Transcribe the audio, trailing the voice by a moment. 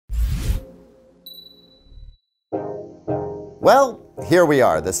Well, here we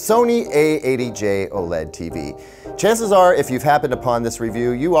are, the Sony A80J OLED TV. Chances are, if you've happened upon this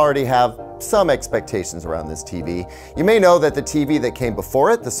review, you already have some expectations around this TV. You may know that the TV that came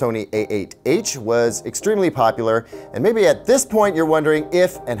before it, the Sony A8H, was extremely popular, and maybe at this point you're wondering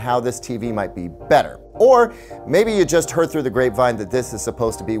if and how this TV might be better. Or maybe you just heard through the grapevine that this is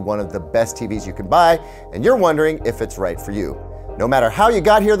supposed to be one of the best TVs you can buy, and you're wondering if it's right for you. No matter how you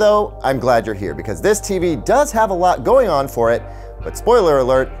got here though, I'm glad you're here because this TV does have a lot going on for it, but spoiler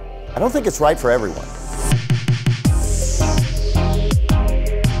alert, I don't think it's right for everyone.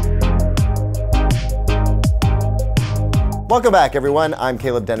 Welcome back everyone, I'm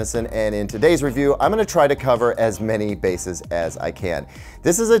Caleb Dennison, and in today's review, I'm gonna try to cover as many bases as I can.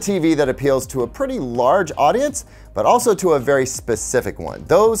 This is a TV that appeals to a pretty large audience, but also to a very specific one.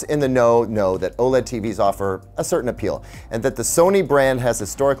 Those in the know that OLED TVs offer a certain appeal, and that the Sony brand has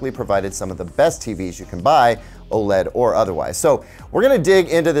historically provided some of the best TVs you can buy, OLED or otherwise. So we're gonna dig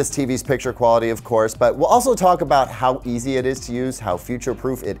into this TV's picture quality, of course, but we'll also talk about how easy it is to use, how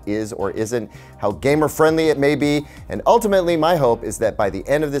future-proof it is or isn't, how gamer-friendly it may be, and ultimately my hope is that by the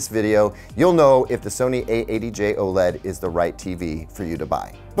end of this video, you'll know if the Sony A80J OLED is the right TV for you to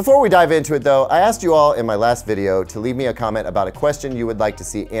buy. Before we dive into it though, I asked you all in my last video to leave me a comment about a question you would like to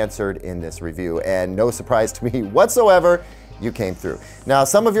see answered in this review, and no surprise to me whatsoever, you came through. Now,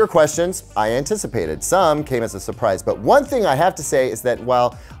 some of your questions I anticipated, some came as a surprise, but one thing I have to say is that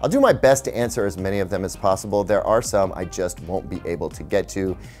while I'll do my best to answer as many of them as possible, there are some I just won't be able to get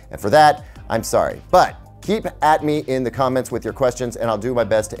to, and for that, I'm sorry. But keep at me in the comments with your questions and I'll do my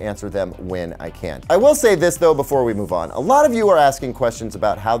best to answer them when I can. I will say this though before we move on. A lot of you are asking questions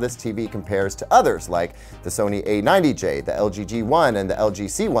about how this TV compares to others like the Sony A90J, the LG G1, and the LG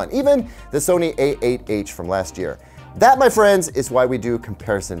C1, even the Sony A8H from last year. That, my friends, is why we do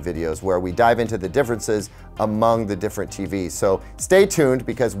comparison videos where we dive into the differences among the different TVs. So stay tuned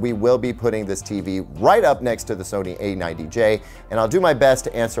because we will be putting this TV right up next to the Sony A90J, and I'll do my best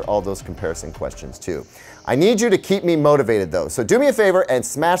to answer all those comparison questions too. I need you to keep me motivated though, so do me a favor and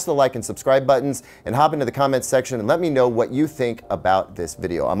smash the like and subscribe buttons and hop into the comments section and let me know what you think about this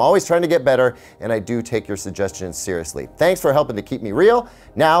video. I'm always trying to get better and I do take your suggestions seriously. Thanks for helping to keep me real.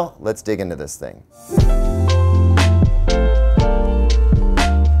 Now, let's dig into this thing.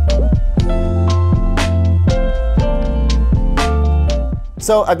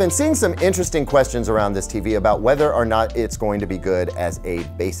 So I've been seeing some interesting questions around this TV about whether or not it's going to be good as a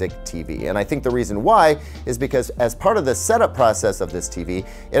basic TV. And I think the reason why is because as part of the setup process of this TV,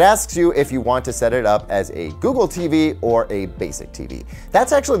 it asks you if you want to set it up as a Google TV or a basic TV.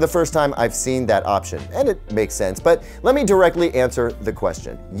 That's actually the first time I've seen that option, and it makes sense, but let me directly answer the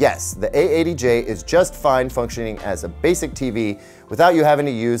question. Yes, the A80J is just fine functioning as a basic TV without you having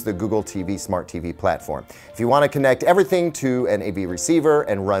to use the Google TV Smart TV platform. If you want to connect everything to an AV receiver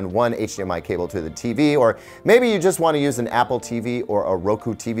and run one HDMI cable to the TV, or maybe you just want to use an Apple TV or a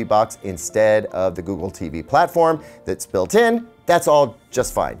Roku TV box instead of the Google TV platform that's built in, that's all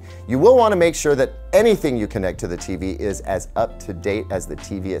just fine. You will want to make sure that anything you connect to the TV is as up to date as the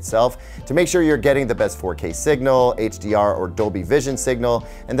TV itself to make sure you're getting the best 4K signal, HDR or Dolby Vision signal,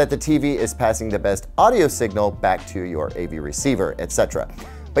 and that the TV is passing the best audio signal back to your AV receiver, etc.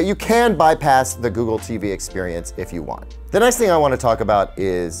 But you can bypass the Google TV experience if you want. The next thing I want to talk about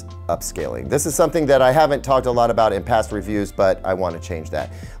is upscaling. This is something that I haven't talked a lot about in past reviews, but I want to change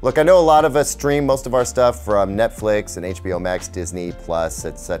that. Look, I know a lot of us stream most of our stuff from Netflix and HBO Max, Disney Plus,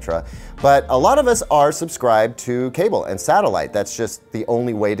 etc. But a lot of us are subscribed to cable and satellite. That's just the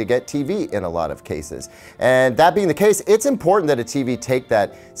only way to get TV in a lot of cases. And that being the case, it's important that a TV take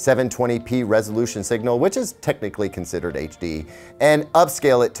that 720p resolution signal, which is technically considered HD, and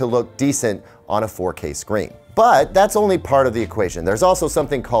upscale it to look decent on a 4K screen. But that's only part of the equation. There's also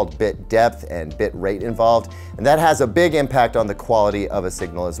something called bit depth and bit rate involved, and that has a big impact on the quality of a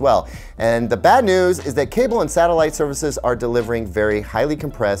signal as well. And the bad news is that cable and satellite services are delivering very highly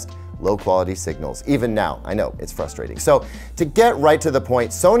compressed, low quality signals, even now. I know, it's frustrating. So to get right to the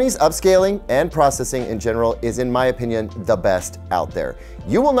point, Sony's upscaling and processing in general is, in my opinion, the best out there.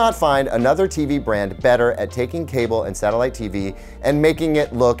 You will not find another TV brand better at taking cable and satellite TV and making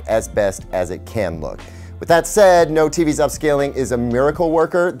it look as best as it can look. With that said, no TV's upscaling is a miracle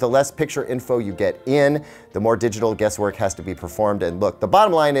worker. The less picture info you get in, the more digital guesswork has to be performed. And look, the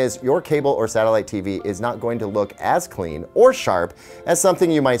bottom line is your cable or satellite TV is not going to look as clean or sharp as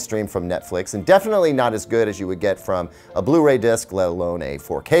something you might stream from Netflix, and definitely not as good as you would get from a Blu-ray disc, let alone a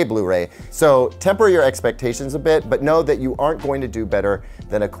 4K Blu-ray. So temper your expectations a bit, but know that you aren't going to do better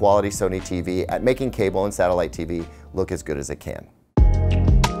than a quality Sony TV at making cable and satellite TV look as good as it can.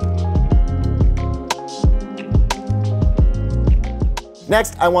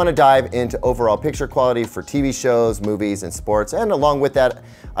 Next, I want to dive into overall picture quality for TV shows, movies, and sports, and along with that,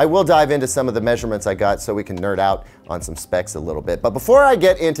 I will dive into some of the measurements I got so we can nerd out on some specs a little bit. But before I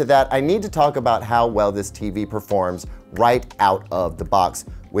get into that, I need to talk about how well this TV performs right out of the box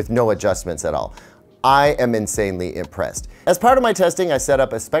with no adjustments at all. I am insanely impressed. As part of my testing, I set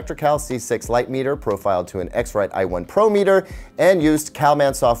up a SpectraCal C6 light meter profiled to an X-Rite i1 Pro meter and used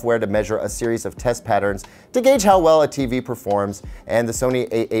CalMan software to measure a series of test patterns to gauge how well a TV performs, and the Sony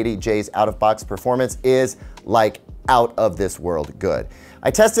A80J's out-of-box performance is like out of this world good. I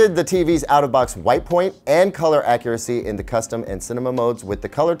tested the TV's out-of-box white point and color accuracy in the custom and cinema modes with the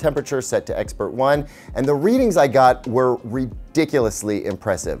color temperature set to Expert 1, and the readings I got were ridiculously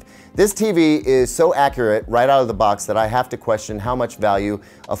impressive. This TV is so accurate right out of the box that I have to question how much value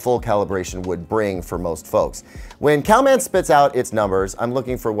a full calibration would bring for most folks. When CalMan spits out its numbers, I'm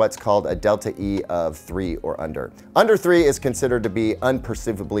looking for what's called a delta E of 3 or under. Under 3 is considered to be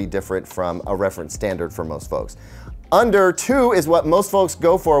unperceivably different from a reference standard for most folks. Under 2 is what most folks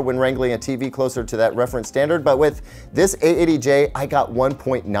go for when wrangling a TV closer to that reference standard, but with this A80J, I got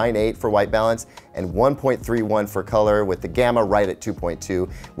 1.98 for white balance and 1.31 for color, with the gamma right at 2.2,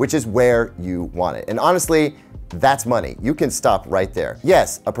 which is where you want it. And honestly, that's money. You can stop right there.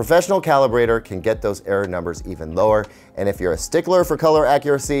 Yes, a professional calibrator can get those error numbers even lower, and if you're a stickler for color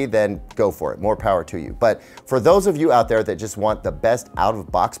accuracy, then go for it. More power to you. But for those of you out there that just want the best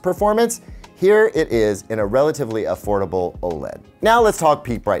out-of-box performance, here it is in a relatively affordable OLED. Now let's talk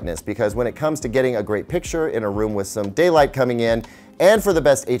peak brightness, because when it comes to getting a great picture in a room with some daylight coming in, and for the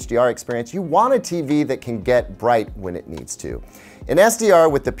best HDR experience, you want a TV that can get bright when it needs to. In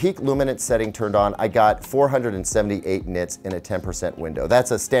SDR, with the peak luminance setting turned on, I got 478 nits in a 10% window.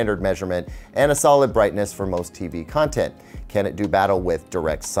 That's a standard measurement and a solid brightness for most TV content. Can it do battle with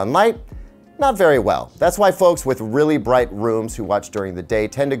direct sunlight? Not very well. That's why folks with really bright rooms who watch during the day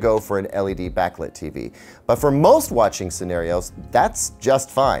tend to go for an LED backlit TV. But for most watching scenarios, that's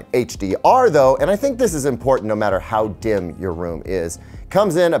just fine. HDR though, and I think this is important no matter how dim your room is,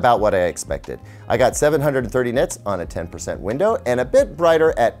 comes in about what I expected. I got 730 nits on a 10% window and a bit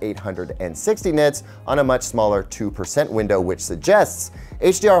brighter at 860 nits on a much smaller 2% window, which suggests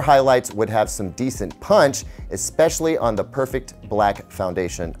HDR highlights would have some decent punch, especially on the perfect black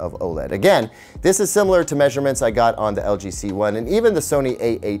foundation of OLED. Again, this is similar to measurements I got on the LG C1 and even the Sony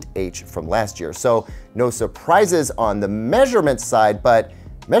A8H from last year, so no surprises on the measurement side, but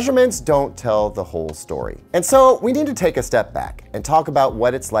measurements don't tell the whole story. And so we need to take a step back and talk about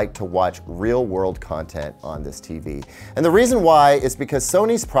what it's like to watch real-world content on this TV. And the reason why is because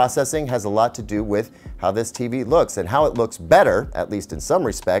Sony's processing has a lot to do with how this TV looks and how it looks better, at least in some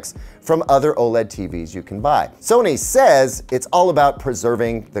respects, from other OLED TVs you can buy. Sony says it's all about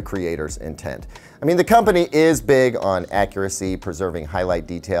preserving the creator's intent. I mean, the company is big on accuracy, preserving highlight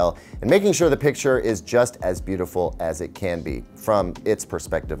detail, and making sure the picture is just as beautiful as it can be, from its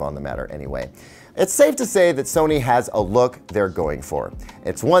perspective on the matter anyway. It's safe to say that Sony has a look they're going for.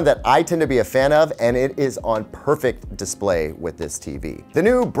 It's one that I tend to be a fan of, and it is on perfect display with this TV. The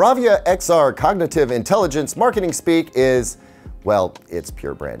new Bravia XR Cognitive Intelligence marketing speak is, well, it's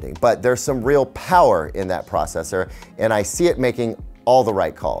pure branding, but there's some real power in that processor, and I see it making all the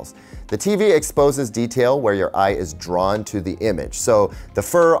right calls. The TV exposes detail where your eye is drawn to the image. So the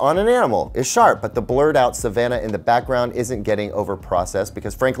fur on an animal is sharp, but the blurred out savanna in the background isn't getting over-processed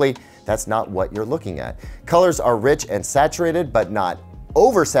because frankly, that's not what you're looking at. Colors are rich and saturated, but not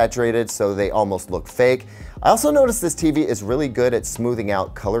oversaturated, so they almost look fake. I also noticed this TV is really good at smoothing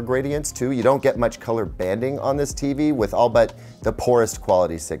out color gradients too. You don't get much color banding on this TV with all but the poorest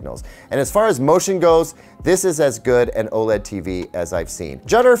quality signals. And as far as motion goes, this is as good an OLED TV as I've seen.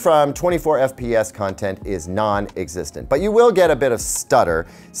 Judder from 24 FPS content is non-existent, but you will get a bit of stutter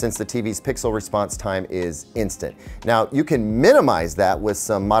since the TV's pixel response time is instant. Now, you can minimize that with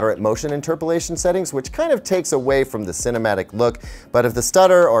some moderate motion interpolation settings, which kind of takes away from the cinematic look, but if the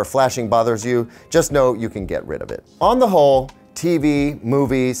stutter or flashing bothers you, just know you can get rid of it. On the whole, TV,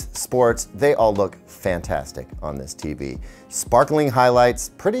 movies, sports, they all look fantastic on this TV. Sparkling highlights,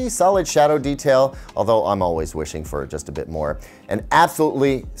 pretty solid shadow detail, although I'm always wishing for just a bit more, and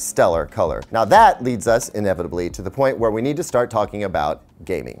absolutely stellar color. Now that leads us inevitably to the point where we need to start talking about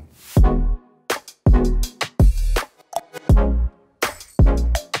gaming.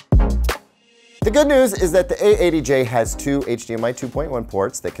 The good news is that the A80J has two HDMI 2.1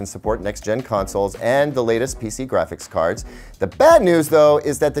 ports that can support next-gen consoles and the latest PC graphics cards. The bad news, though,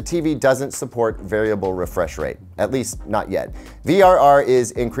 is that the TV doesn't support variable refresh rate, at least not yet. VRR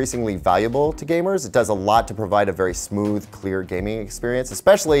is increasingly valuable to gamers. It does a lot to provide a very smooth, clear gaming experience,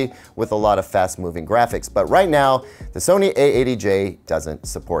 especially with a lot of fast-moving graphics. But right now, the Sony A80J doesn't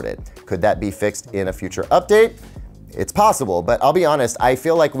support it. Could that be fixed in a future update? It's possible, but I'll be honest, I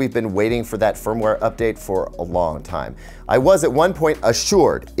feel like we've been waiting for that firmware update for a long time. I was at one point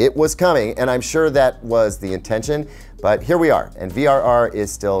assured it was coming, and I'm sure that was the intention, but here we are, and VRR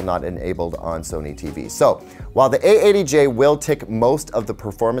is still not enabled on Sony TV. So, while the A80J will tick most of the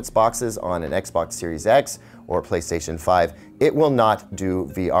performance boxes on an Xbox Series X or PlayStation 5, it will not do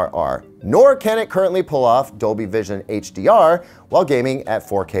VRR, nor can it currently pull off Dolby Vision HDR while gaming at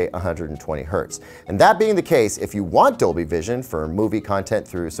 4K 120 Hz. And that being the case, if you want Dolby Vision for movie content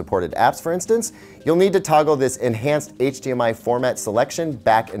through supported apps, for instance, you'll need to toggle this enhanced HDMI format selection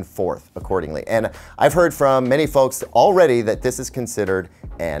back and forth accordingly. And I've heard from many folks already that this is considered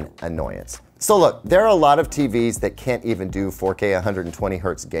an annoyance. So look, there are a lot of TVs that can't even do 4K 120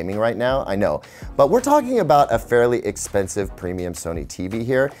 Hz gaming right now, I know, but we're talking about a fairly expensive premium Sony TV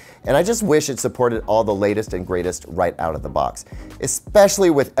here, and I just wish it supported all the latest and greatest right out of the box, especially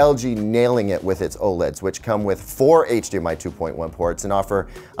with LG nailing it with its OLEDs, which come with 4 HDMI 2.1 ports and offer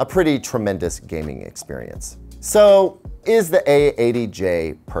a pretty tremendous gaming experience. So, is the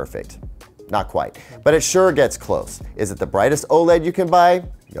A80J perfect? Not quite, but it sure gets close. Is it the brightest OLED you can buy?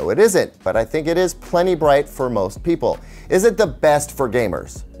 No, it isn't, but I think it is plenty bright for most people. Is it the best for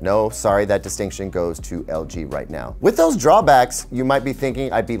gamers? No, sorry, that distinction goes to LG right now. With those drawbacks, you might be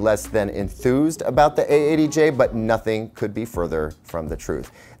thinking I'd be less than enthused about the A80J, but nothing could be further from the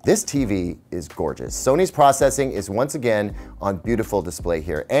truth. This TV is gorgeous. Sony's processing is once again on beautiful display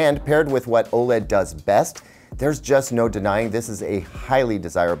here, and paired with what OLED does best, there's just no denying this is a highly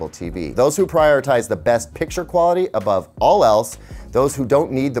desirable TV. Those who prioritize the best picture quality above all else, those who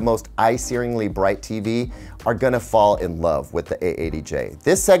don't need the most eye-searingly bright TV, are gonna fall in love with the A80J.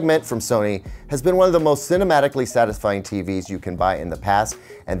 This segment from Sony has been one of the most cinematically satisfying TVs you can buy in the past,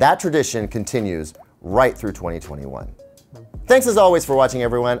 and that tradition continues right through 2021. Thanks as always for watching,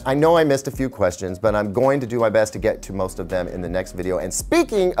 everyone. I know I missed a few questions, but I'm going to do my best to get to most of them in the next video. And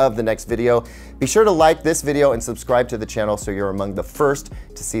speaking of the next video, be sure to like this video and subscribe to the channel so you're among the first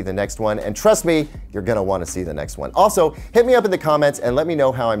to see the next one. And trust me, you're gonna wanna see the next one. Also, hit me up in the comments and let me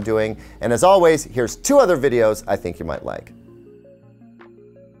know how I'm doing. And as always, here's 2 other videos I think you might like.